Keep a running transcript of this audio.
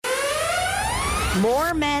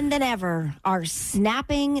More men than ever are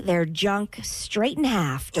snapping their junk straight in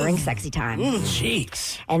half during sexy time.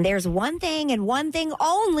 Jeez. And there's one thing and one thing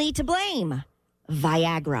only to blame: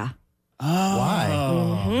 Viagra.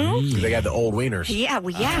 Why? They got the old wieners. Yeah,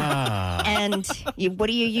 well, yeah. And what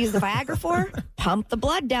do you use the Viagra for? Pump the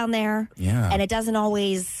blood down there. Yeah. And it doesn't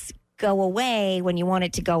always go away when you want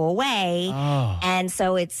it to go away. Oh. And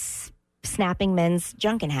so it's snapping men's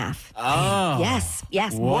junk in half. Oh.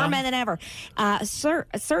 Yes, more men than ever.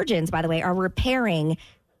 Surgeons, by the way, are repairing.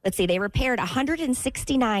 Let's see, they repaired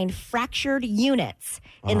 169 fractured units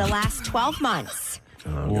in the last 12 months.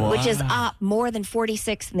 Which is up more than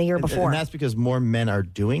 46 in the year before. And that's because more men are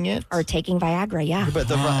doing it? Or taking Viagra, yeah.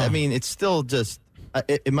 But I mean, it's still just,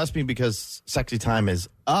 it must be because sexy time is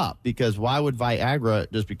up. Because why would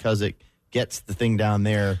Viagra, just because it gets the thing down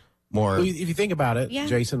there more? Well, if you think about it, Yeah.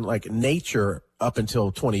 Jason, like nature up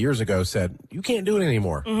until 20 years ago said, you can't do it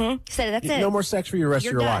anymore. So that's it. No more sex for the rest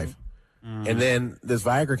You're of your done. life. And then this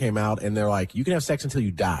Viagra came out, and they're like, you can have sex until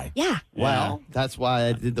you die. Yeah. Well, that's why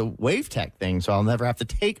I did the Wave Tech thing, so I'll never have to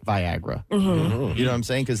take Viagra. You know what I'm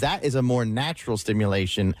saying? Because that is a more natural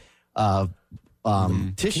stimulation of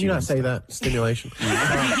tissue. Can you not say that? Stimulation.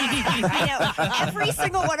 I know. Every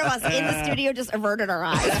single one of us in the studio just averted our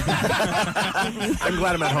eyes. I'm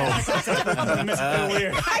glad I'm at home.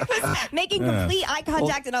 I was making complete eye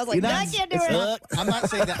contact, and I was like, no, I can't do it. Look, I'm not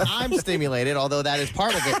saying that I'm stimulated, although that is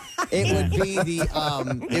part of it.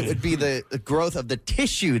 It would be the growth of the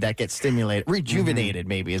tissue that gets stimulated, rejuvenated.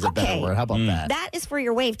 Maybe is a better Okay. word. How about that? That is for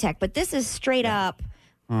your Wave Tech, but this is straight up.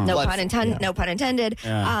 No Blood- pun intended. yeah. No pun intended.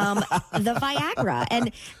 The Viagra,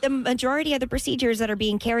 and the majority of the procedures that are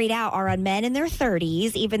being carried out are on men in their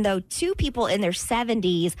 30s. Even though 2 people in their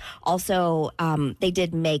 70s also they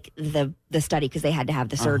did make the study because they had to have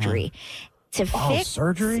the surgery to fix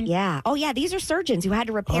surgery? Yeah. Oh yeah. These are surgeons who had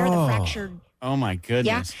to repair the fractured. Oh, my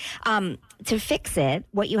goodness. Yeah. To fix it,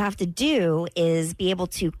 what you have to do is be able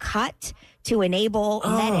to cut to enable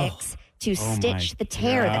medics to stitch the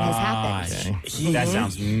tear that has happened. Okay. That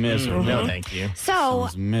sounds miserable. No, thank you. So,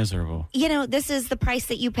 Sounds miserable. you know, this is the price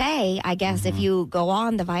that you pay, I guess, if you go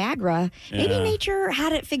on the Viagra. Maybe Yeah. nature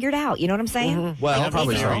had it figured out. You know what I'm saying? Well,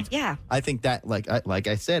 probably maybe- so. Yeah. I think that, like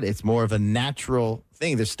I said, it's more of a natural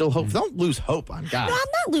thing. There's still hope. Don't lose hope on God. No, I'm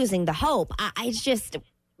not losing the hope. It's just,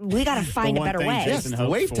 we got to find a one better thing way Jason Yes,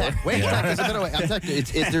 hoped Wave for. Tech. Wave Tech is a better way. I'm telling you,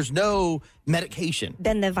 there's no medication.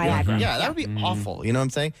 than the Viagra. Yeah, that would be awful. You know what I'm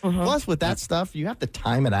saying? Plus, with that stuff, you have to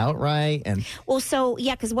time it out right. And Well, so,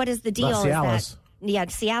 yeah, because what is the deal? Not Is that,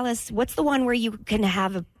 Cialis, what's the one where you can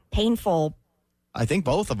have a painful I think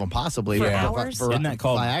both of them possibly. For but hours? Isn't that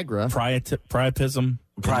called Viagra? priapism?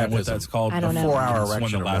 Isn't that what that's called? I don't know. 4-hour It's one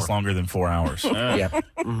erection that or lasts more. longer than 4 hours. Yeah.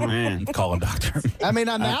 Man. Call a doctor. I mean,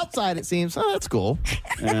 on the outside, it seems, that's cool.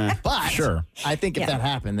 But Sure. I think if Yeah. that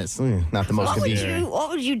happened, that's not the most What would convenient. what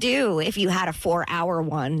would you do if you had a 4-hour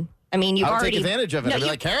one? I mean, you've I would already take advantage of it. No, I'd be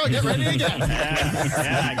you- like, Carol, get ready again.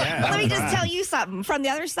 Let me just tell you something. From the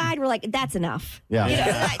other side, we're like, that's enough. Yeah. You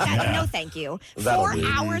know, no, thank you. That'll 4 do.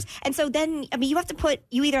 hours, and so then, I mean, you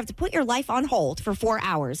either have to put your life on hold for 4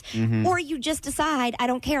 hours, or you just decide, I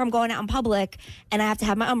don't care. I'm going out in public, and I have to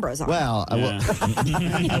have my Umbros on. Well,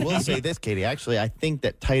 I will say this, Katie. Actually, I think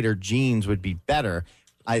that tighter jeans would be better.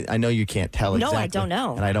 I know you can't tell No, exactly. I don't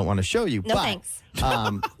know. And I don't want to show you. No, but, thanks.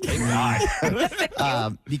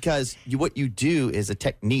 Because what you do is a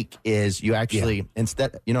technique is you actually,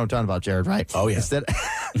 instead, you know what I'm talking about, Jared, right? Oh, yeah. Instead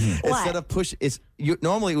of push,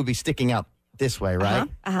 normally it would be sticking out this way, right?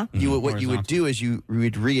 What you would do is you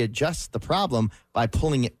would readjust the problem by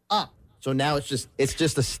pulling it up. So now it's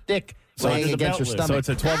just a stick laying it's a against your belt lift. stomach.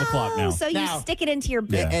 So it's at 12 o'clock now. So you Now- stick it into your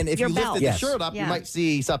and if your you belt. lifted Yes. the shirt up, Yeah. you might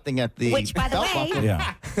see something at the Which, by the belt way- buckle.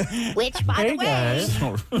 Yeah. Which, by the way,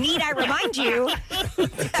 need I remind you,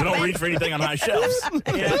 So don't reach for anything on high shelves.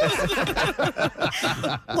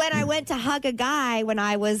 when I went to hug a guy when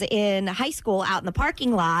I was in high school out in the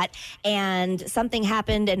parking lot, and something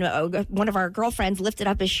happened, and one of our girlfriends lifted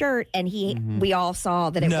up his shirt, and we all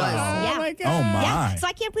saw that it No. was. Oh, Yeah. Oh, my. Yeah. So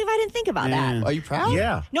I can't believe I didn't think about that. Are you proud?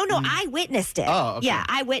 Yeah. No, I witnessed it. Oh, okay. Yeah,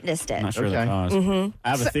 I witnessed it. Not sure Okay. the cause. I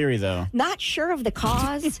have a theory, though. Not sure of the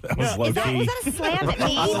cause. was was that a slam at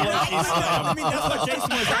me? I mean, that's what Jason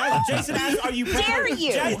was asking. Jason asked, "Are you proud?" Dare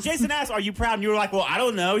you? Jason asked, "Are you proud?" And you were like, "Well, I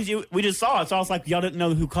don't know. We just saw it." So I was like, "Y'all didn't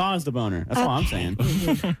know who caused the boner." That's all I'm saying.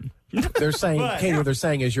 They're saying, But- Katie, what they're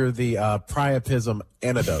saying is you're the priapism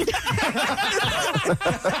antidote.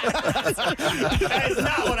 That is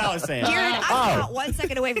not what I was saying. Jared, I'm about 1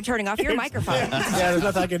 second away from turning off your microphone. Yeah, there's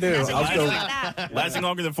nothing I can do. Nothing I'll you just can do go. about that. Lasting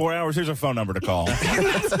longer than 4 hours, here's our phone number to call. Why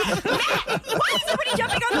is everybody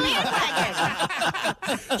jumping on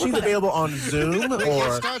She's available on Zoom It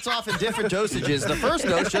or starts off in different dosages. The first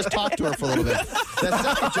dose, just talk to her for a little bit. The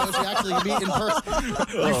second dose, you actually meet in person.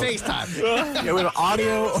 You FaceTime. yeah, with an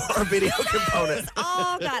audio or video component.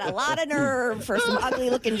 All got a lot of nerve for some ugly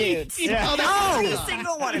looking dudes. Every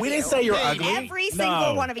single one of We you. didn't say you're ugly. Every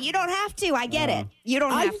single one of you. You don't have to. I get it. You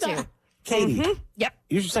don't have to. Katie, Yep.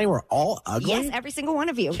 you're saying we're all ugly? Yes, every single one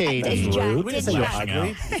of you. Katie. Did ya? We didn't say you're Did ya?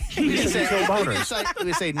 ugly. We We didn't say say, boners.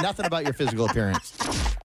 we say nothing about your physical appearance.